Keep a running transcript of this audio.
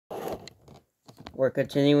We're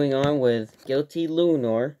continuing on with Guilty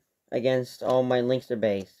Luinor against all my Linkster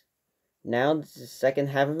Beys. Now this is the second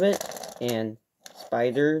half of it, and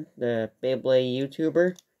Spider, the Beyblade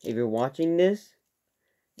YouTuber, if you're watching this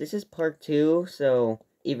is part 2, so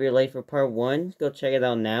if you're late for part 1, go check it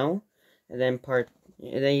out now, and then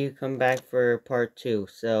you come back for part 2.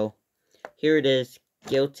 So here it is,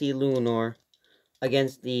 Guilty Luinor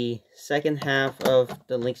against the second half of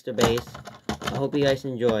the Linkster Beys. I hope you guys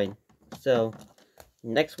enjoyed. So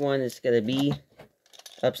next one is going to be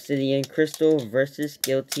Obsidian Crystal versus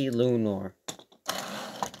Guilty Luinor.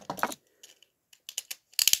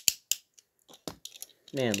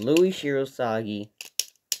 Man, Louis Shirosagi.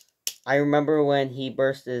 I remember when he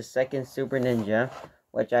burst his second Super Ninja,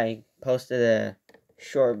 which I posted a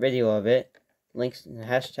short video of it. Links,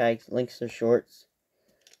 hashtags, Linkster Shorts.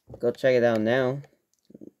 Go check it out now.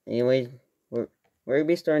 Anyways, where we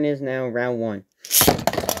be starting is now round 1.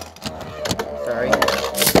 Sorry.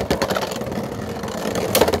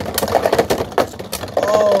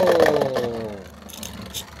 Oh!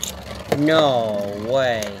 No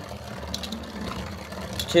way.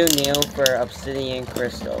 2-0 for Obsidian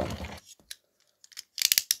Crystal.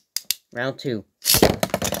 Round 2.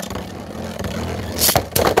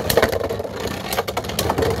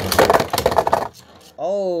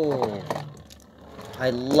 Oh! I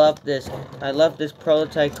love this. I love this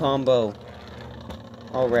prototype combo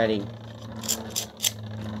already.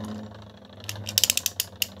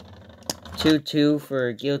 2-2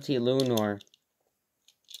 for Guilty Luinor.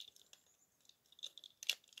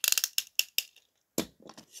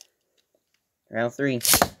 Round 3.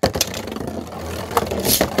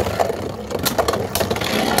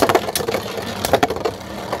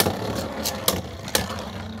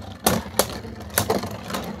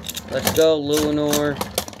 Let's go, Luinor.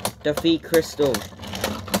 Defeat Crystal.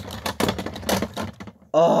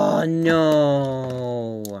 Oh,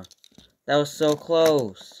 no. That was so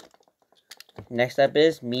close. Next up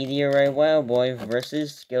is Meteorite Wild Boy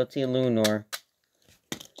versus Guilty Luinor.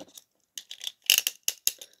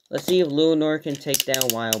 Let's see if Luinor can take down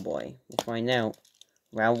Wild Boy. We'll find out.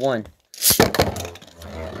 Round 1.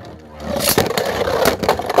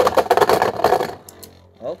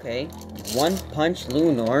 Okay. 1 punch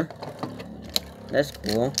Luinor. That's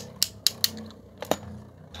cool.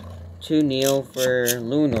 2-0 for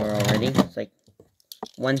Luinor already. It's like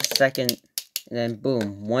 1 second, and then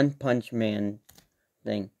boom, 1 punch man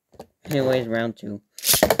thing. Anyways, round 2.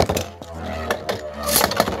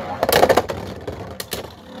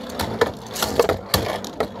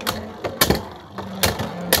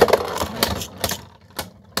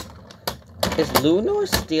 Is Luinor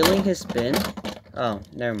stealing his spin? Oh,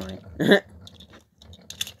 never mind.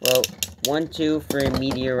 Well, 1-2 for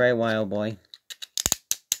Meteorite Wild Boy.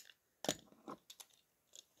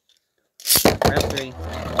 Round 3.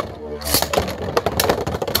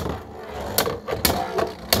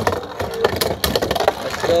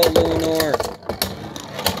 Let's go, Luinor.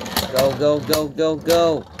 Go, go, go, go,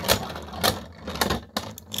 go.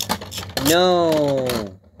 No.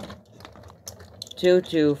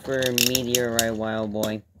 2-2 for Meteorite Wild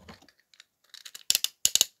Boy.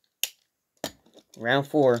 Round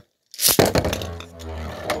 4.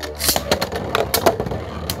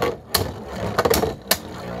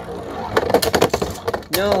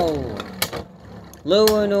 No!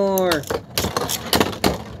 Luinor!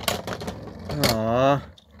 Aww.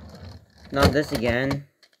 Not this again.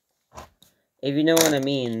 If you know what I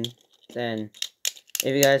mean, then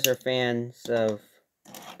if you guys are fans of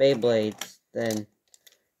Beyblades, then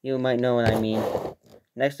you might know what I mean.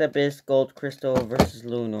 Next up is Gold Crystal versus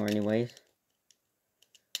Luinor anyways.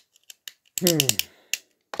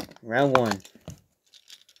 Round 1.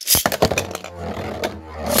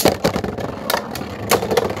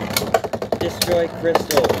 Destroy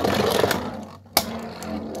Crystal.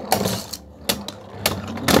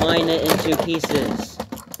 Mine it into pieces.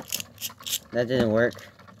 That didn't work.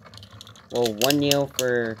 Well, 1-0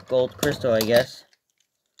 for Gold Crystal, I guess.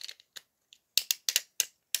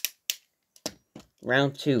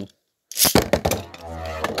 Round 2.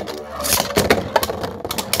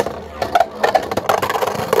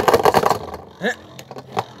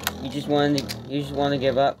 You just want to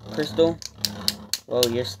give up, Crystal? Well,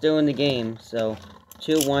 you're still in the game, so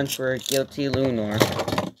 2-1 for Guilty Luinor.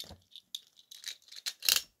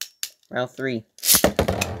 Round 3.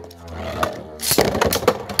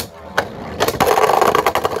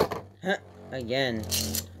 Again,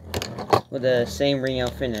 with the same ring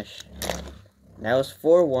out finish. That was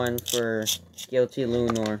 4-1 for Guilty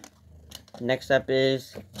Luinor. Next up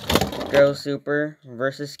is Girl Super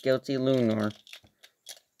versus Guilty Luinor.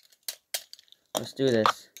 Let's do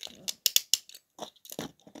this.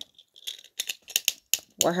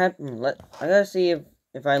 What happened? I gotta see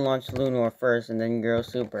if I launch Luinor first and then Girl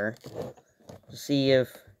Super. To see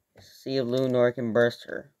if Luinor can burst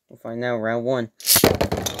her. We'll find out round 1.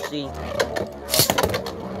 See.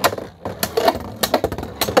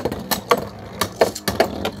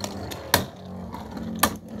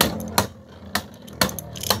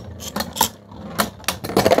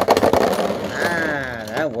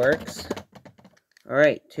 That works.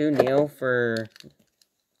 Alright, 2-0 for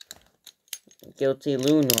Guilty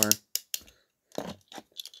Luinor.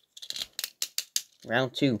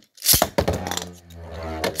 Round 2.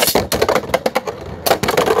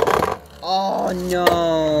 Oh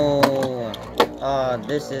no! Oh,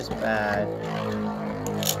 this is bad.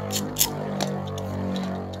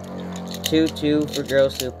 2-2 for Girl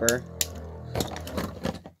Super.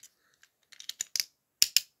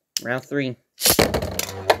 Round 3.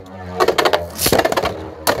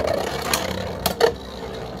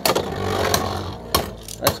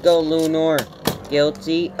 Let's go, Luinor.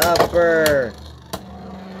 Guilty upper.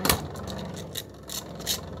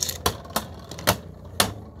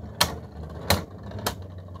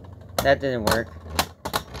 That didn't work.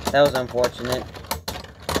 That was unfortunate.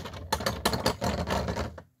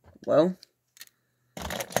 Well,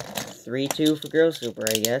 3-2 for Girl Super,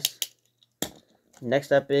 I guess.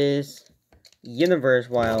 Next up is Universe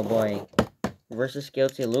Wild Boy versus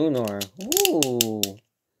Guilty Luinor. Ooh.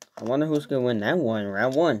 I wonder who's gonna win that one.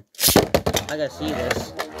 Round 1. I gotta see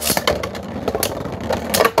this.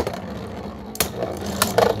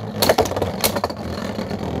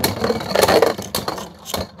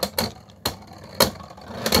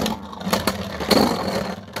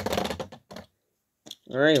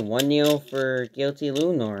 Alright, 1-0 for Guilty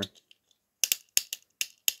Luinor.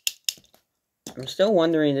 I'm still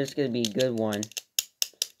wondering if this is gonna be a good one.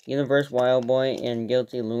 Universe Wild Boy and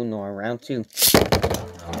Guilty Luinor. Round 2.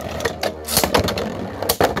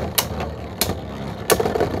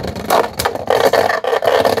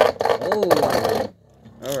 Oh,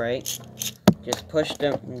 alright. Just pushed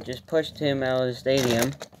him out of the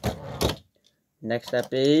stadium. Next up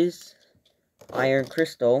is Iron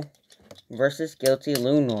Crystal versus Guilty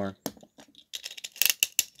Luinor.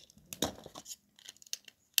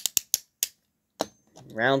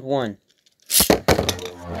 Round 1.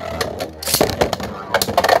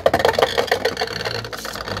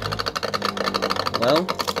 Well,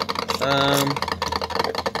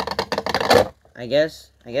 I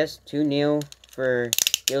guess 2-0 for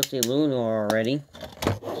Guilty Luinor already.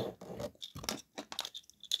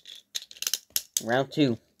 Round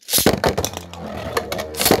 2.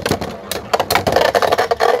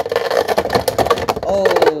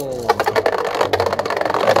 Oh!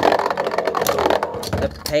 The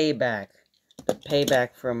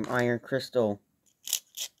payback from Iron Crystal.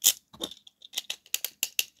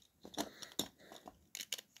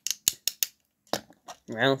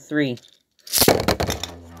 Round 3.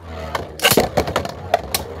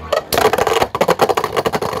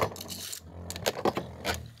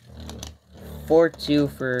 (4-2)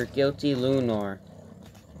 for Guilty Luinor.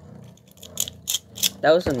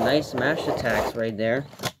 That was some nice smash attacks right there.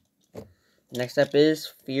 Next up is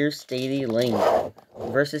Fierce Steady Link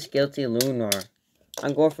versus Guilty Luinor.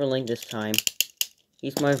 I'm going for Link this time.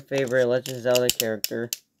 He's my favorite Legend of Zelda character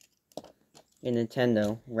in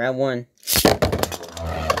Nintendo. Round 1.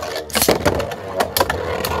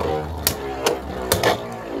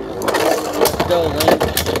 Let's go, Link.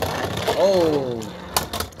 Oh!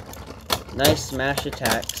 Nice smash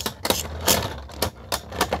attacks.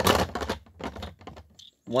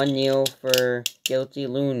 1-0 for Guilty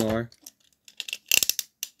Luinor.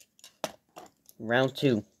 Round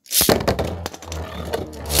 2.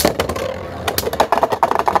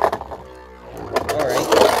 Alright.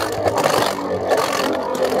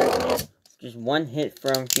 Just one hit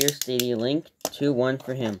from Fierce Steady Link. 2-1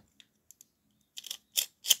 for him.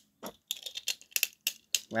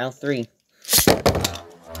 Round 3.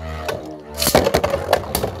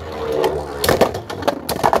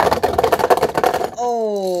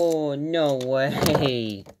 Oh, no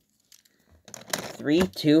way.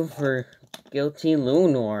 3-2 for Guilty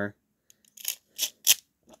Luinor.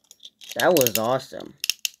 That was awesome.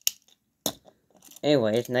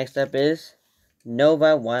 Anyways, next up is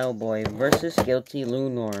Nova Wild Boy versus Guilty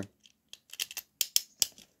Luinor.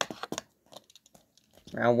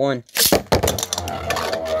 Round 1.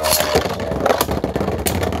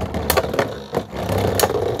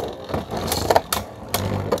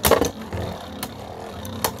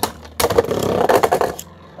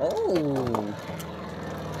 Oh!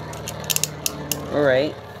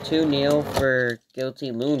 Alright, 2-0 for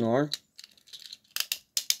Guilty Luinor.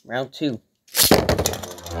 Round 2.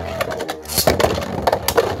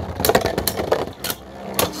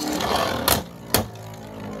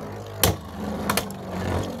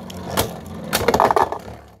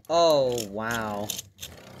 Oh, wow.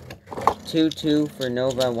 2-2 for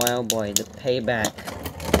Nova Wild Boy. The payback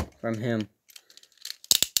from him.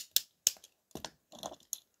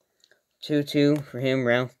 2-2 for him,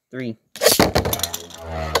 round 3.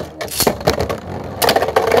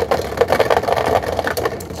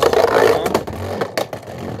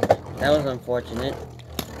 That was unfortunate.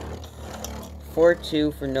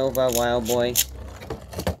 4-2 for Nova Wild Boy.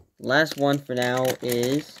 Last one for now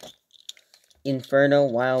is Inferno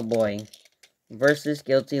Wild Boy versus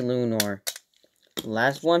Guilty Luinor.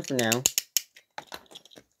 Last one for now.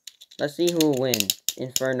 Let's see who will win.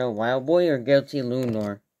 Inferno Wild Boy or Guilty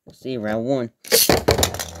Luinor. Let's see, round 1.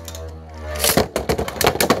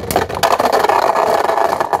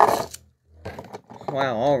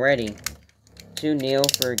 Wow, already.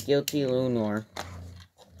 2-0 for Guilty Luinor.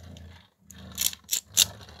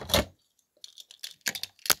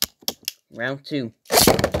 Round 2.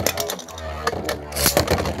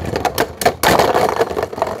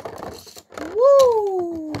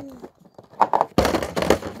 Woo!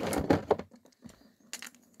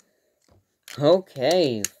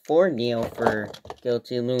 Okay, 4-0 for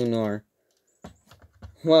Guilty Luinor.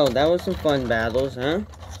 Well, that was some fun battles, huh?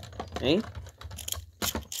 Hey?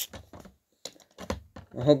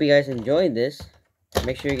 I hope you guys enjoyed this.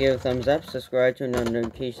 Make sure you give a thumbs up, subscribe to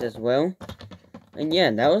notifications as well. And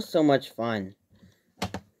yeah, that was so much fun.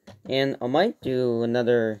 And I might do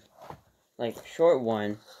another, like, short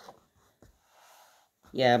one.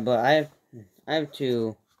 Yeah, but I have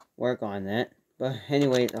to work on that. But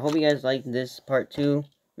anyways, I hope you guys liked this part 2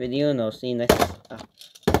 video, and I'll see you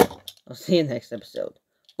next episode.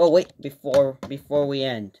 But wait, before we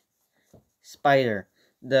end, Spider,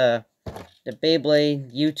 the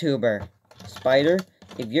Beyblade YouTuber, Spider,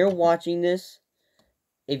 if you're watching this,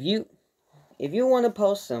 if you want to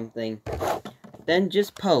post something, then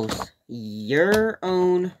just post your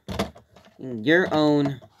own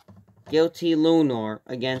Guilty Luinor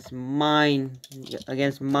against my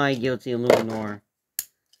Guilty Luinor.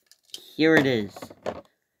 Here it is.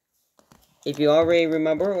 If you already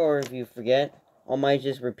remember or if you forget, I might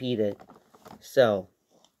just repeat it. So,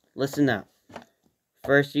 listen up.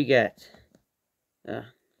 First you get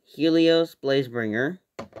Helios Blazebringer,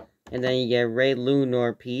 and then you get Ray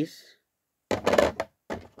Luinor piece.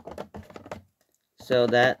 So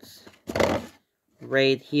that's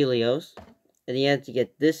Raid Helios. And you have to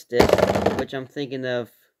get this disc, which I'm thinking of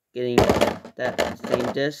getting that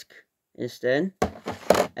same disc instead.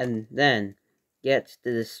 And then get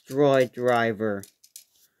the Destroy Driver.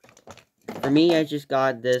 For me, I just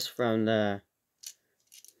got this from the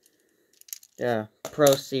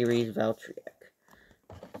Pro Series Valtryek.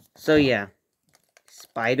 So yeah,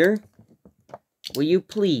 Spider, will you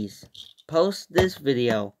please post this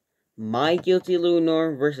video, my Guilty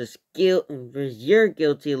Luinor versus your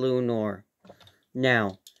Guilty Luinor.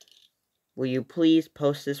 Now, will you please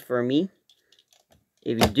post this for me?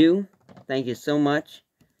 If you do, thank you so much.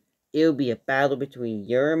 It'll be a battle between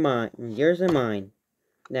yours and mine.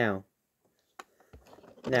 Now,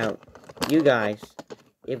 you guys,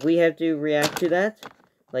 if we have to react to that,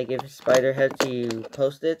 like if Spider had to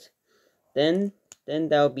post it, then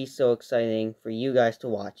that would be so exciting for you guys to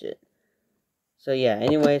watch it. So yeah,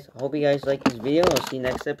 anyways, I hope you guys like this video. I'll see you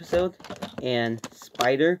next episode. And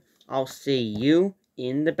Spider, I'll see you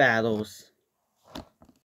in the battles.